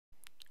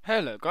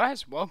Hello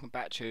guys, welcome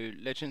back to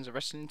Legends of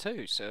Wrestling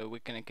 2. So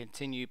we're going to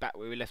continue back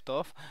where we left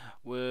off.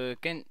 We're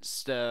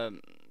against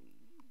the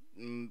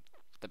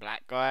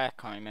black guy, I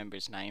can't remember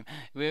his name.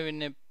 We're in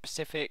the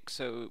Pacific,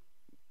 so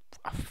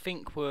I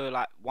think we're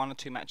like one or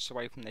two matches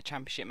away from the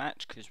championship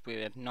match because we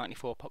had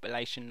 94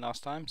 population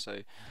last time. So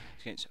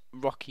it's against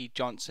Rocky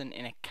Johnson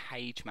in a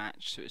cage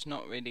match, so it's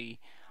not really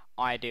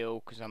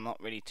ideal because I'm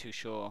not really too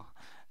sure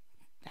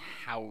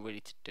how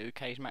really to do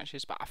cage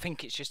matches, but I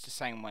think it's just the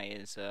same way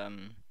as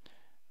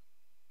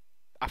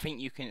I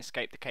think you can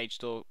escape the cage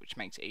door, which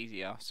makes it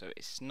easier, so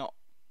it's not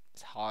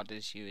as hard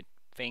as you would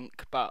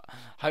think, but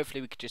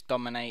hopefully we could just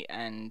dominate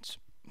and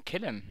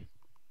kill him.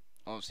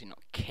 Obviously not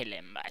kill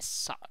him as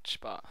such,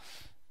 but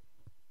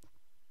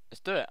let's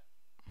do it.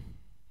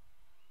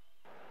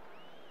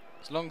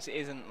 As long as it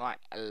isn't like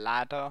a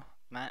ladder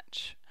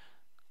match,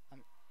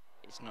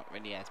 it's not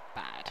really as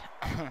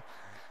bad.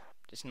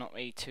 Just not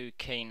really too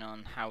keen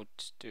on how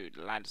to do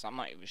the ladders. I'm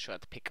not even sure how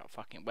to pick up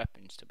fucking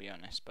weapons, to be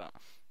honest, but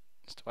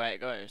it's the way it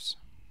goes.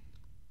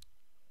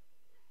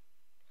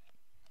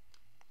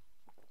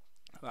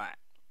 Right.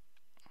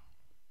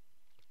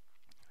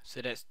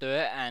 So let's do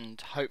it, and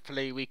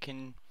hopefully we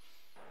can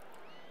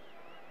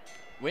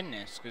win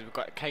this, because we've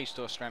got a cage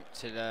door strength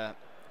to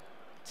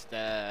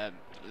the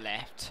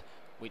left,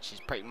 which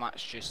is pretty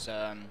much just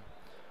I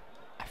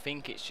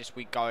think it's just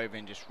we go over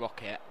and just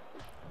rock it.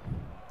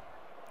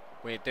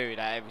 We do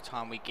that every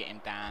time we get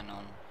him down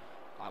on,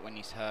 like when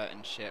he's hurt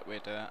and shit, we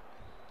do it.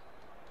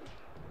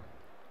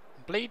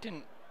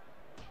 Bleeding.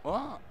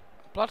 What?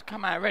 Blood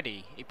come out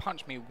already? He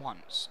punched me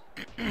once.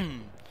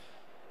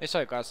 It's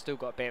okay, I've still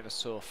got a bit of a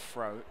sore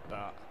throat,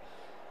 but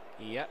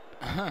yep,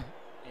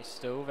 it's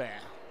still there.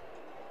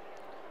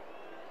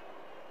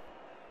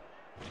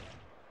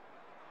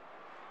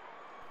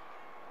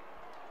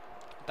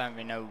 Don't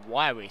really know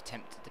why we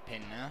attempted the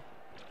pin there.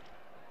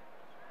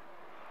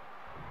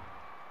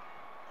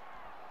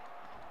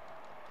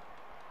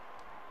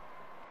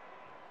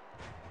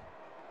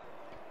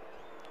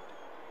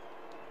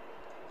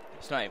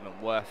 It's not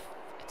even worth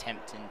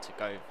attempting to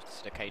go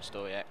to the cage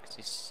door yet, because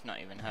he's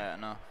not even hurt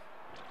enough.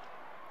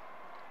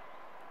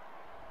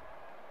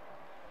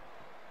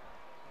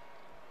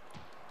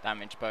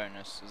 Damage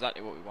bonus,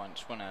 exactly what we want.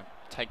 Just want to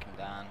take him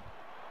down.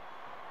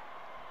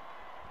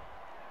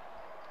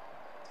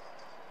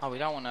 Oh, we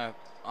don't want to.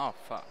 Oh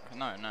fuck!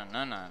 No, no,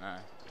 no, no, no.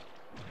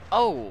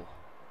 Oh,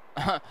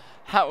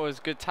 that was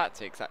good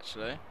tactics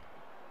actually.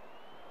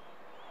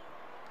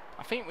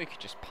 I think we could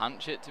just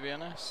punch it, to be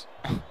honest.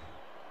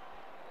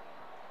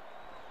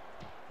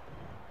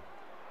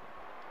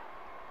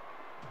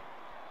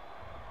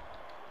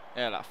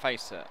 Yeah, like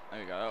face it.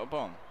 There we go. Little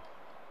bomb.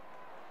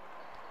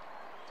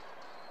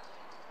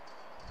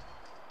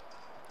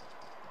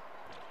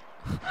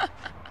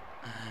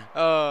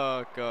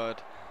 Oh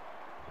god.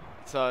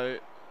 So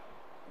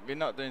we're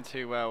not doing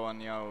too well on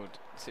the old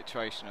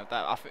situation of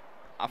that.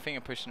 I think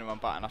I'm pushing the wrong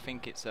button. I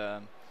think it's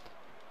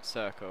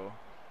circle.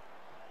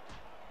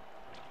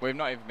 We've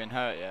not even been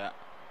hurt yet.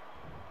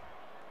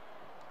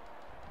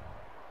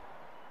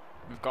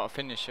 We've got a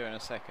finisher in a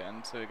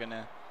second, so we're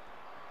gonna.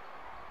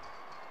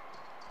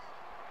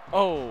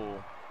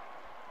 Oh!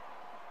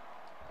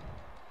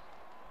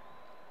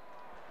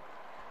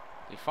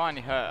 He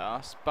finally hurt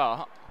us,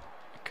 but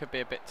it could be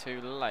a bit too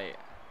late.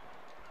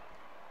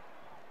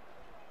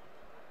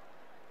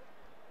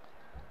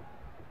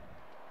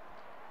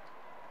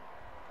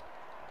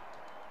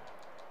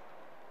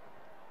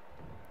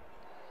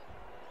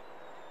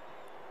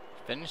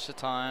 Finish the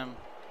time.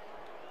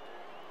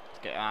 Let's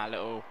get our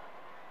little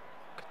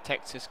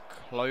Texas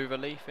clover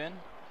leaf in.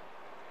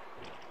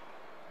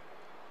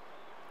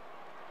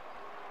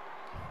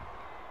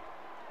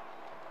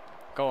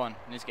 Go on,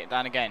 let's get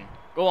down again.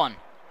 Go on.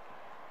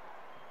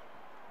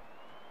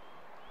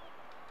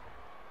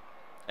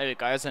 There we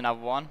go, there's another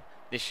one.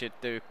 This should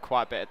do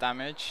quite a bit of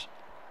damage.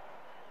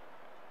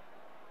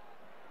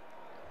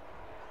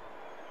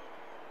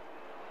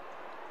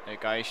 There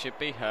we go, he should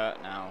be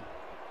hurt now.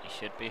 He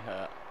should be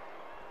hurt.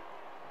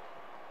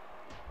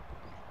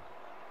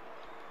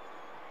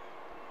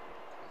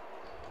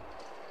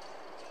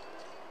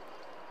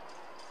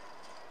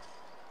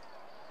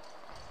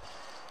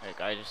 There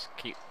we go, just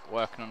keep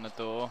working on the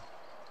door.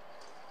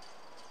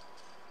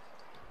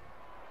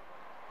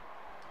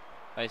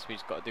 Basically,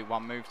 just got to do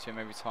one move to him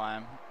every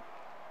time.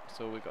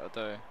 That's all we got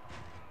to do.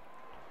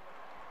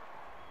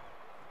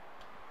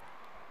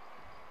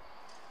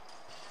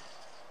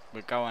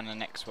 We'll go on the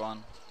next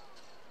one.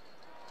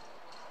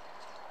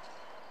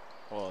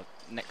 Or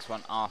next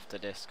one after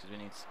this, because we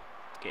need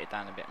to get it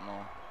down a bit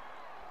more.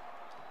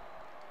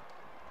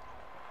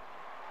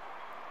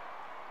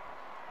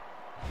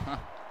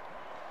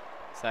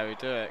 That's how we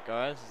do it,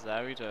 guys. That's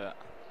how we do it.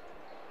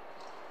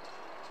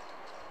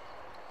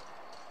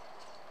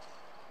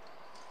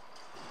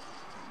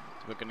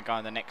 So we're going to go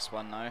on the next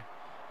one, though.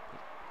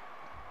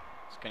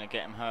 It's going to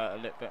get him hurt a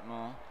little bit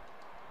more.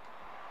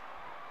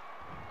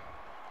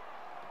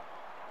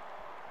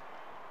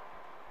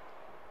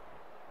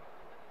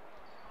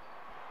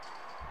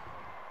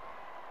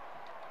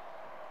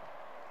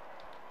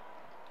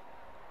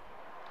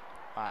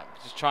 Right,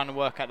 just trying to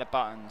work out the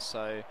buttons,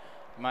 so it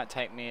might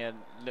take me a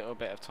little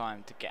bit of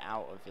time to get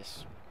out of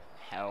this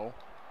hell.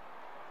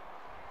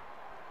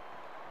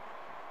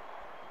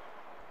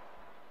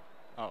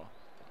 Oh,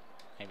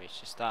 maybe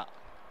it's just that.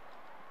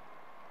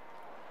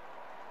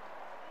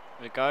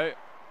 There we go.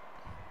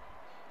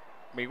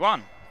 We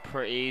won.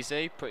 Pretty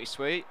easy, pretty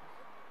sweet.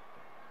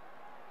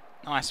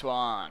 Nice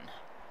one.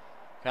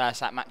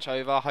 That's that match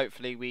over.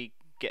 Hopefully we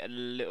get a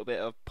little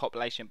bit of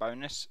population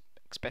bonus,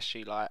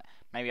 especially like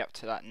maybe up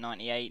to like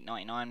 98,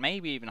 99,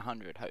 maybe even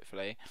 100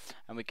 hopefully,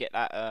 and we get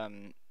that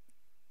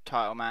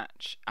title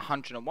match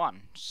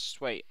 101.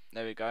 Sweet.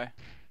 There we go.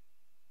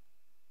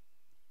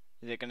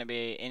 Is it going to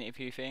be an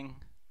interview thing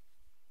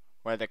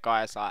where the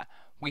guy's like,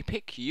 we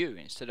pick you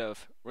instead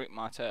of Rick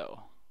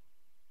Martel?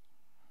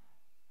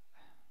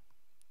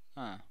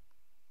 Huh.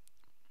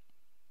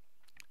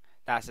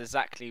 That's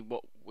exactly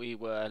what we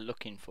were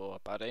looking for,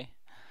 buddy.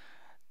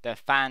 The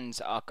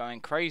fans are going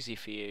crazy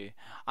for you.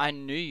 I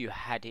knew you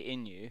had it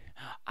in you.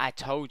 I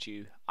told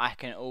you I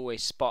can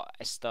always spot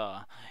a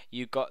star.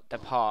 You got the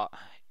part.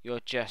 You're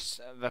just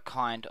the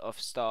kind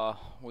of star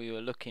we were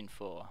looking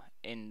for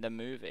in the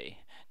movie.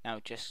 Now,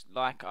 just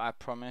like I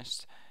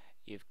promised,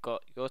 you've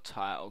got your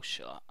title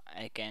shot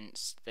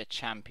against the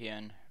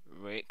champion,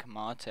 Rick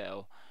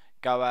Martel.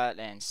 Go out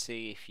there and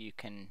see if you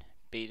can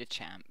be the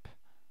champ.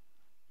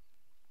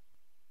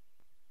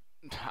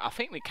 I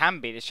think we can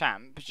be the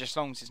champ, just as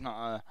long as it's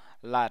not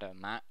a ladder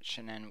match,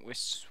 and then we're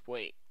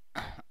sweet.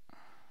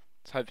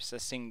 Let's hope it's a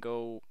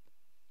single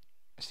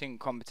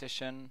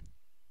competition.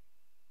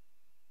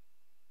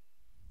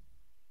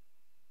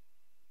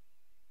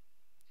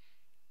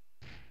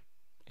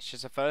 It's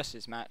just a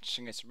versus match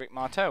against Rick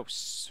Martel.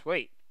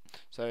 Sweet.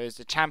 So it's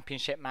a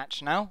championship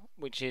match now,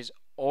 which is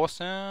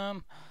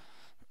awesome.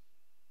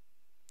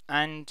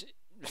 And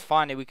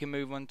finally we can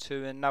move on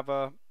to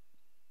another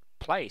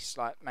place,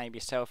 like maybe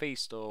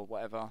Southeast or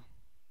whatever.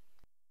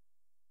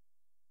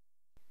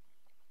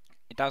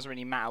 It doesn't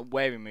really matter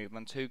where we move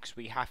on to because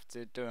we have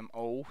to do them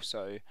all,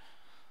 so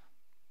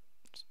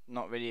it's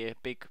not really a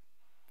big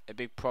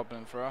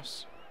problem for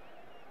us.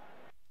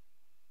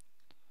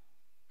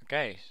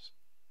 Okay,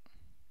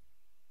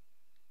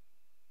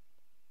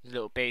 a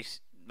little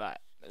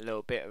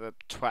bit of a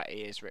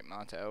twatty is Rick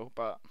Martel,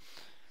 but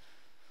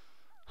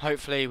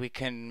hopefully we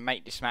can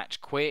make this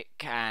match quick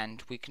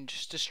and we can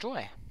just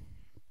destroy.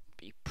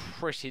 Be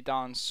pretty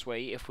darn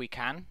sweet if we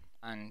can,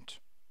 and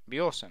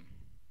be awesome.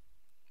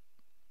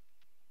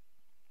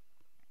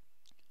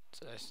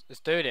 So let's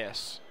do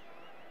this.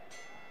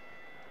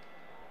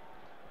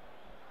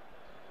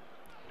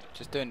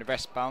 Just doing the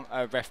ref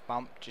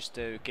bump just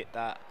to get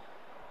that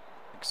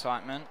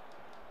excitement.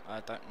 I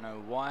don't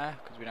know why,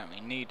 because we don't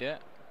really need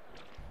it.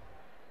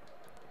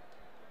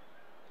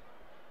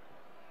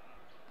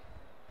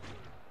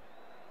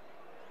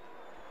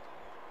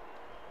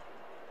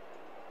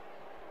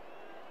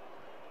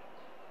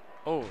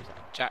 Oh, is that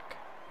a jack?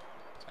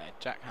 Is that a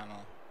jackhammer?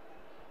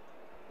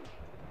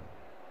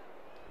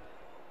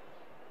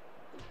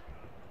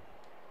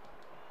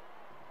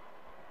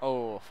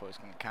 Oh, I thought he was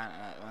going to counter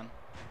that then.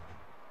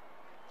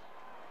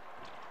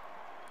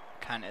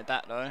 Countered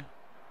that though.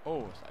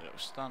 Oh, it's that little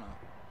stunner.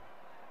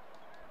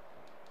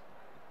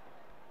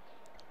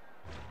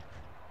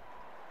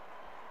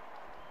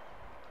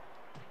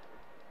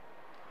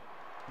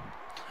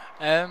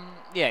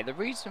 Yeah, the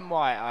reason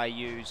why I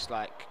use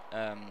like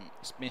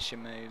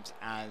submission moves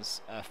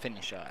as a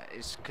finisher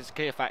is because the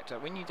clear factor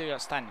when you do like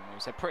standing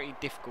moves, they're pretty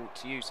difficult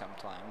to use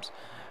sometimes.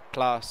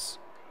 Plus,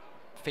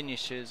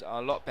 finishers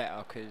are a lot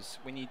better because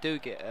when you do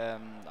get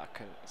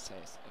like a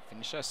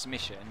finisher, a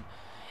submission,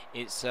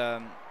 it's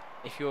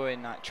if you're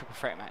in like triple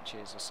threat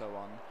matches or so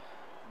on,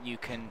 you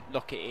can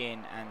lock it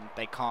in and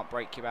they can't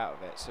break you out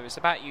of it. So it's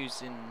about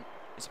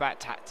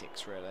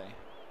tactics really.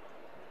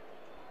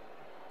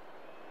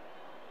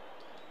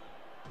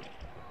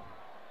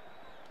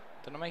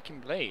 Did I make him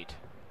bleed?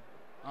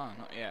 Oh,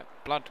 not yet.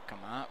 Blood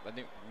come out, but I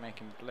didn't make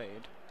him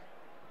bleed.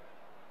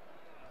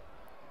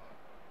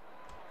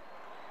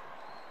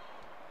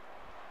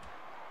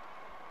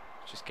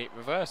 Just keep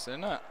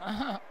reversing it.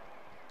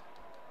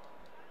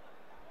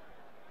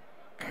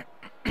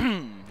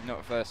 Not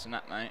reversing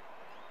that, mate.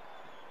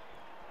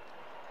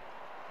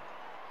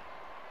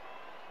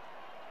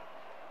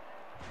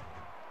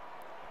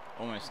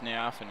 Almost near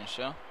our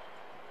finisher.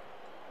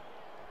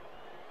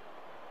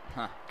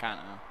 Huh,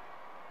 counter.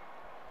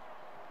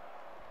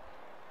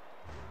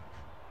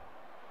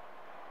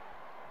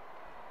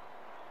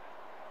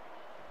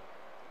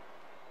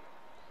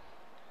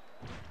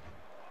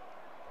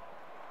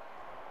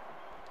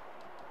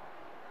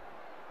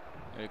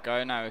 There we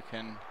go, now we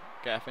can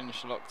get our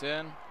finisher locked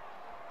in.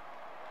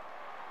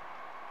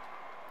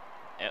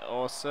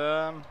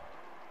 Awesome.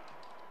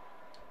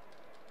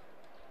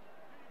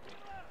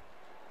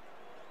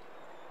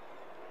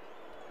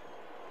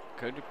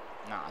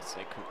 I'd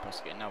say could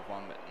possibly get another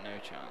one, but no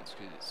chance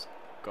because it's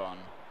gone.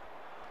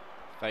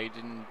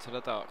 Faded into the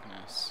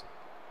darkness.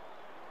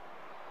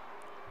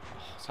 Oh,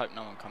 let's hope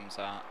no one comes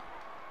out.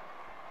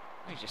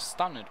 He just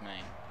stunned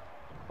me.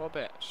 What a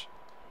bitch.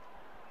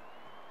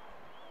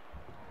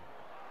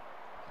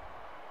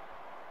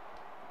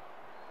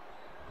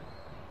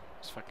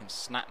 just fucking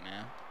snap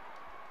now.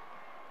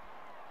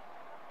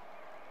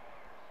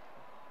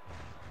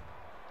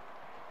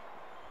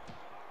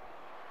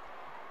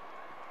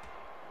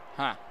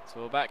 Huh, it's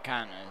all about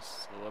counters.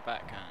 It's all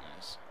about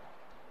counters.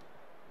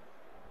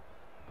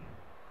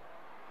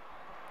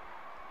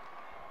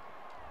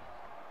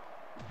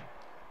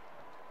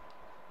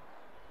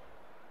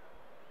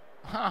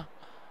 Huh,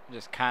 I'm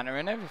just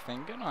countering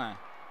everything, don't I?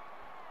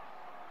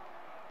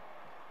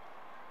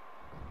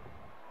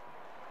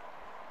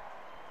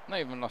 Not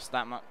even lost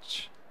that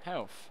much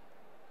health.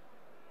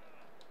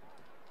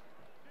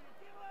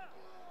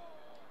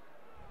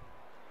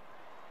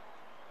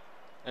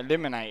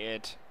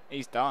 Eliminated.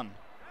 He's done.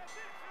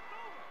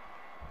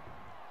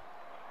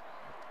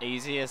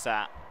 Easy as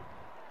that.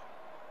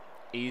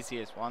 Easy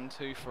as 1,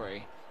 2,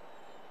 3.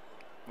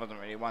 Wasn't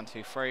really 1,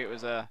 2, 3. It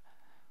was a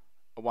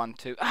 1,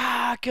 2.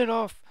 Ah, get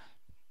off.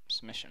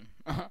 Submission.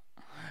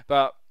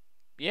 But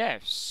yeah,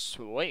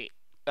 sweet.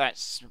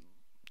 That's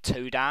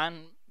 2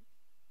 down.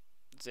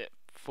 Is it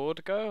 4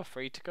 to go or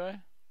 3 to go?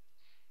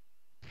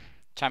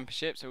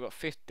 Championship. So we've got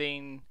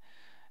 15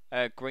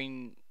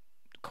 green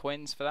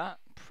coins for that.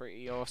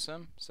 Pretty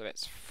awesome. So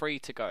it's 3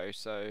 to go.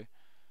 So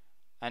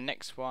our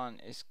next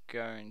one is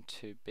going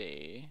to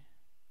be.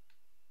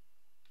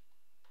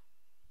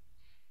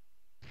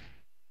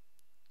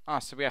 Ah,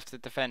 so we have to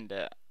defend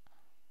it.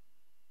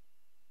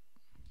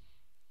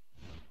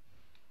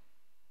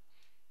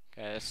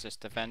 Okay, let's just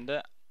defend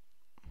it.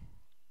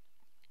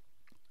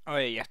 Oh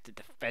yeah, you have to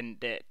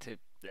defend it to.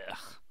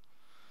 Ugh.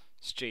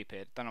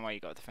 Stupid. Don't know why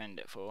you got to defend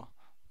it for.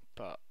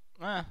 But,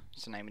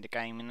 it's the name of the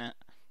game, innit?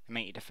 They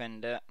make you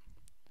defend it.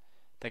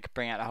 They could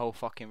bring out the whole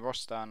fucking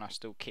roster and I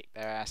still kick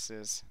their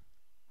asses.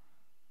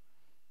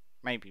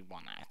 Maybe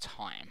one at a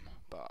time,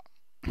 but.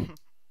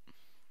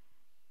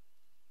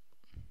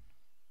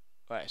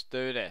 Let's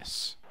do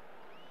this.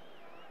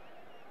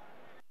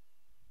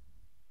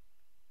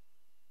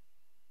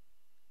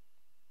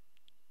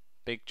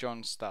 Big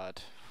John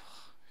Stud.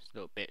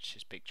 Little bitch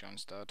is Big John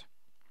Stud.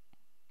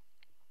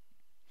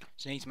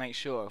 So we need to make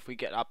sure if we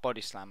get our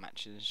body slam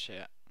matches and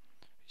shit,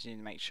 we just need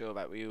to make sure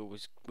that we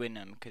always win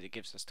them because it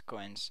gives us the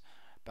coins.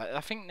 But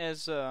I think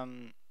there's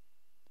one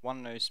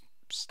of those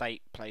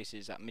state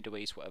places at Middle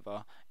East,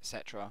 whatever,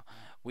 etc.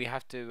 We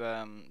have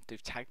to do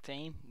tag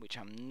team, which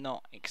I'm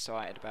not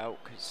excited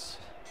about because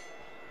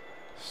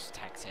it's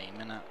tag team,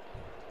 innit?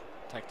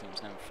 Tag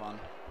team's never fun.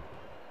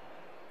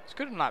 It's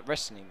good in like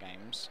wrestling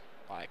games,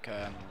 like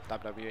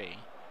WWE,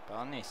 but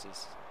on this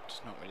it's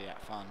just not really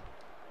that fun.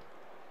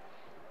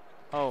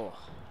 Oh,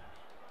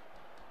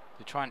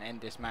 we're trying to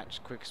end this match as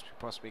quick as we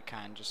possibly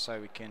can, just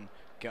so we can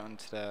get on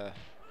to the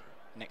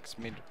next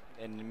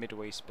in the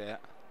Middle East bit.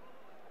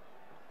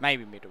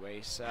 Maybe Middle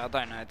East. I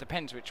don't know. It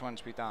depends which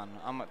ones we've done.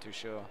 I'm not too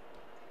sure.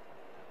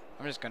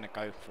 I'm just gonna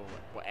go for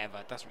whatever.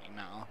 It doesn't really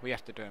matter. We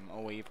have to do them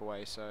all either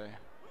way. So.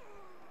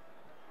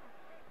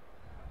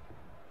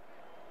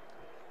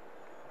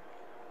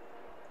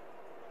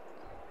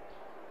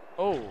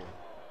 Oh.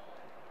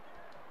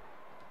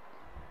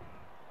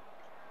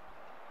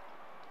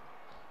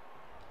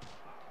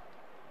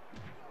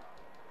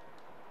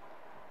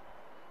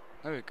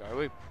 There we go.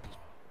 We're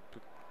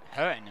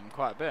hurting him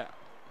quite a bit.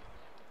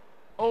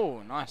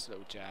 Oh, nice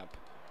little jab.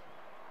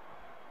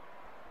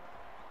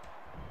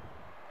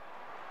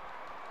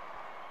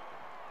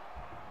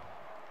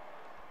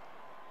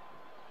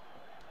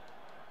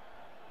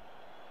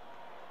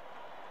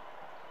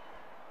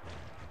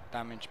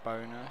 Damage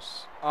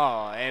bonus.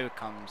 Oh, here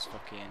comes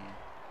fucking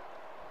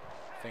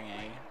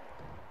thingy.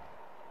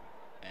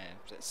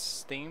 Is it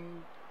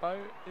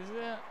steamboat? Is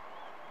it?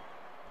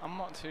 I'm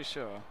not too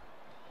sure.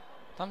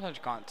 Sometimes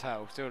you can't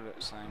tell. Still look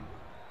the same.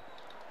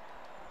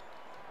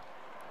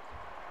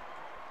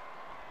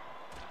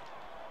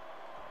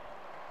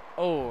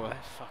 Oh, they're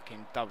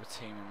fucking double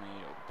teaming me,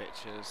 little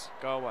bitches.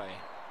 Go away.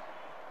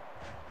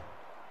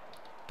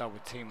 Double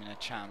teaming a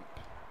champ.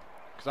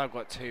 Because I've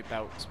got 2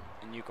 belts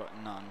and you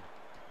got none.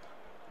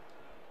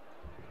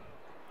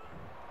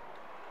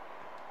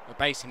 It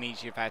basically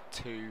means you've had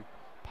 2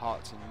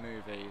 parts in the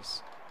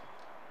movies.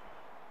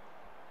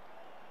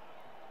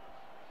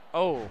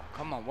 Oh,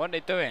 come on, what are they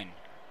doing?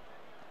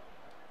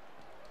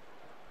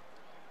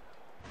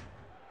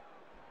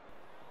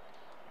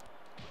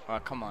 Oh,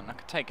 come on, I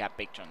can take out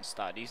Big John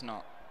Stud. He's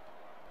not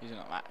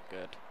that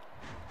good.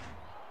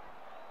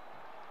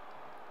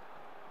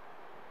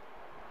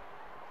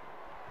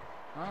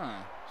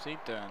 Ah, what's he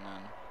doing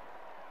then?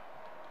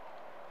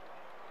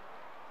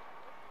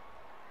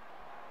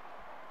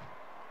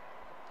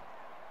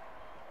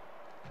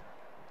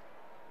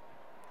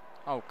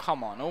 Oh,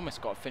 come on,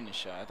 almost got a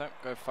finisher. Don't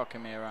go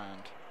fucking me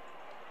around.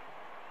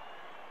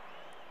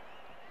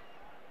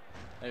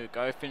 There we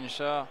go,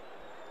 finisher.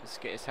 Let's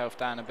get his health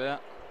down a bit.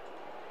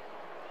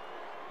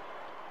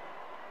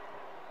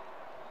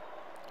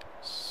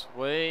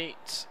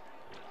 Sweet.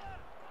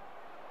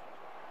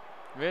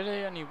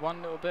 Really? Only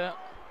one little bit?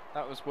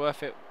 That was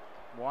worth it.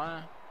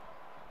 Why?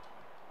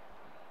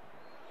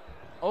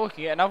 Oh, we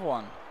can get another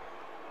one.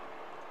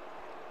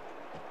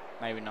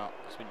 Maybe not,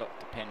 because we locked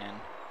the pin in.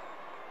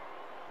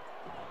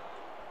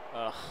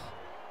 Ugh.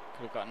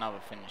 Could have got another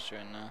finisher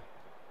in there.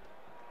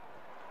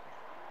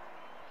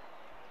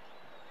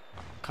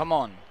 Come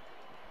on.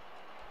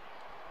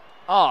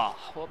 Oh,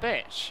 what a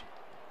bitch.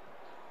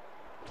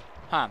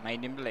 Huh,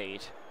 made him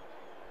bleed.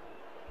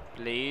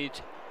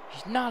 Bleed.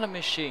 He's not a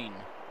machine.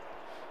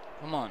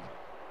 Come on.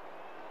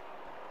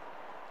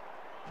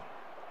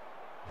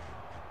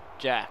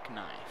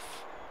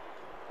 Jackknife.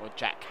 Or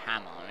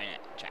jackhammer,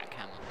 innit?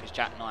 Jackhammer. Because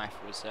jackknife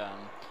was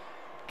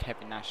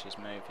Kevin Nash's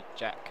move.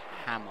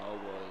 Jackhammer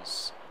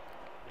was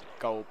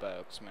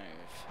Goldberg's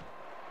move.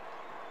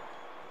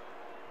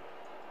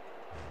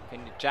 I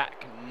think the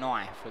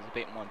jackknife was a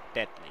bit more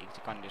deadly because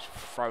it kind of just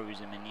froze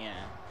him in the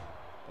air.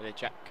 But the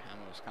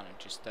jackhammer was kind of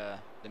just the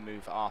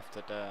move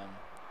after the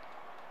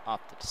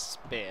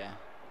spear.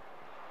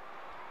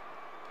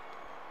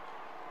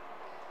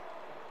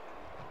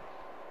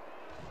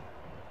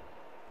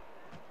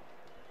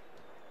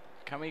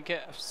 Can we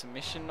get a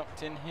submission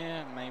knocked in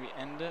here and maybe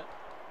end it?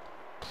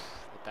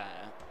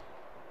 There.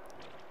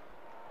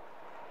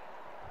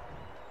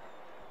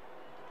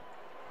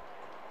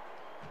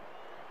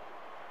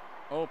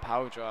 Oh,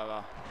 power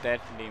driver.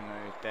 Deadly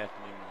move, deadly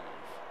move.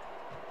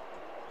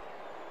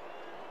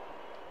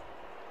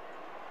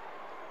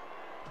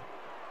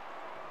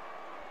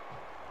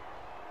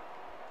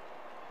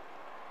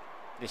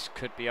 This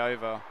could be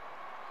over.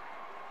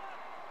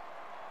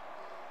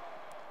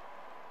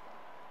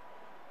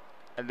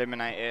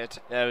 Eliminated.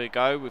 There we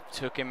go. We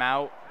took him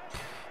out.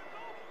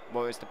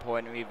 What was the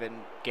point of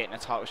even getting a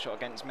title shot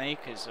against me?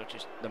 Because I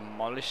just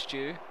demolished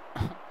you.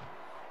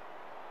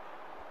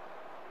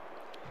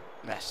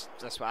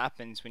 That's what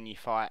happens when you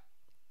fight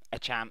a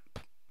champ.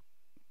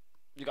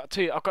 You got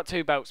two. I've got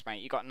 2 belts,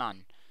 mate. You got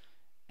none,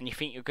 and you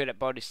think you're good at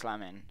body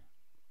slamming.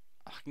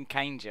 I can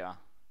cane you.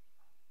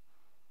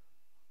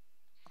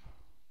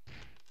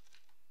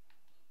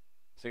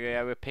 So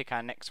yeah, we'll pick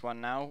our next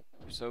one now.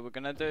 So we're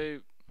gonna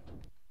do.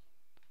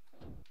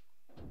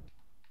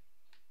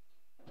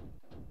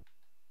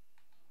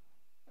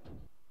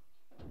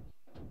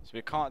 So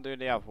we can't do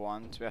the other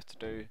ones. We have to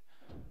do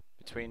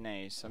between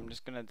these. So I'm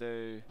just gonna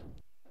do.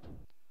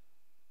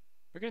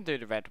 We're gonna do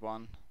the red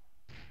one.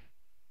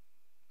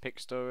 Pick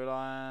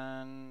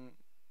storyline.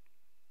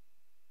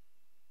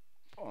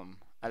 Boom.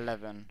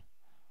 11.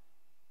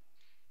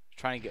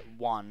 Trying to get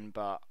 1,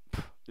 but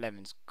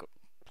 11's got.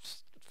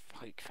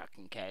 Who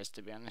fucking cares,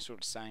 to be honest, all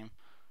the same.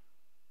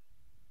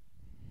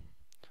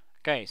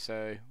 Okay,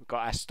 so we've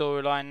got our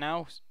storyline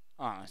now.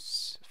 Oh,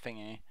 it's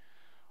thingy.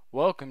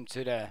 Welcome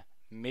to the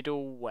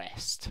Middle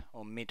West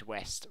or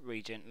Midwest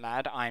region,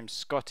 lad. I'm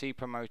Scotty,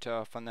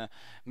 promoter from the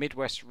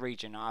Midwest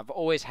region. I'm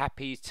always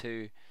happy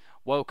to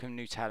welcome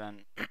new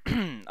talent.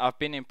 I've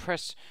been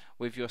impressed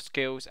with your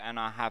skills, and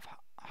I have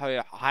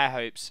high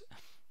hopes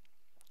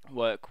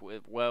work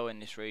with well in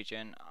this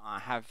region. I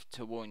have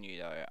to warn you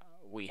though,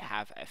 we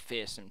have a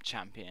fearsome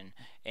champion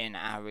in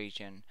our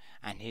region,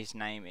 and his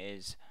name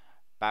is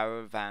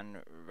Barrow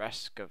Van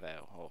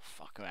Rescavel, or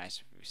fucking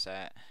as we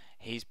say it.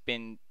 He's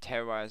been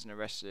terrorizing the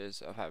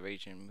wrestlers of our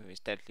region with his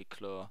deadly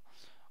claw.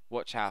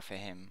 Watch out for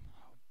him.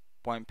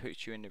 Won't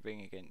put you in the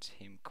ring against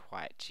him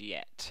quite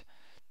yet.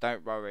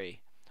 Don't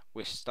worry,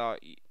 we'll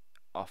start you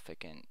off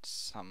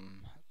against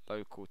some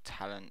local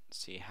talent,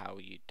 see how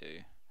you do.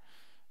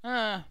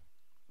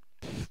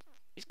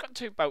 He's got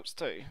 2 belts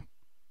too.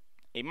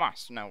 He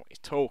must know what he's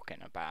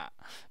talking about,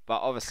 but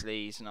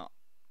obviously he's not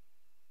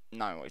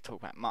knowing what he's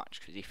talking about much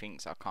because he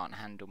thinks I can't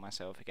handle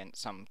myself against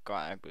some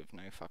guy with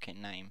no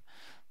fucking name.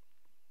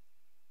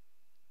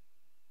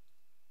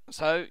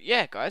 So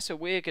yeah, guys, so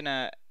we're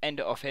gonna end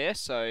it off here.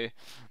 So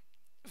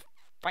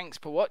thanks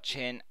for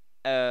watching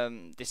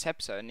this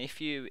episode, and if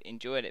you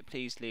enjoyed it,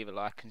 please leave a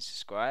like and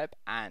subscribe,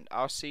 and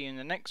I'll see you in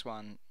the next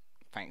one.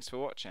 Thanks for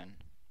watching.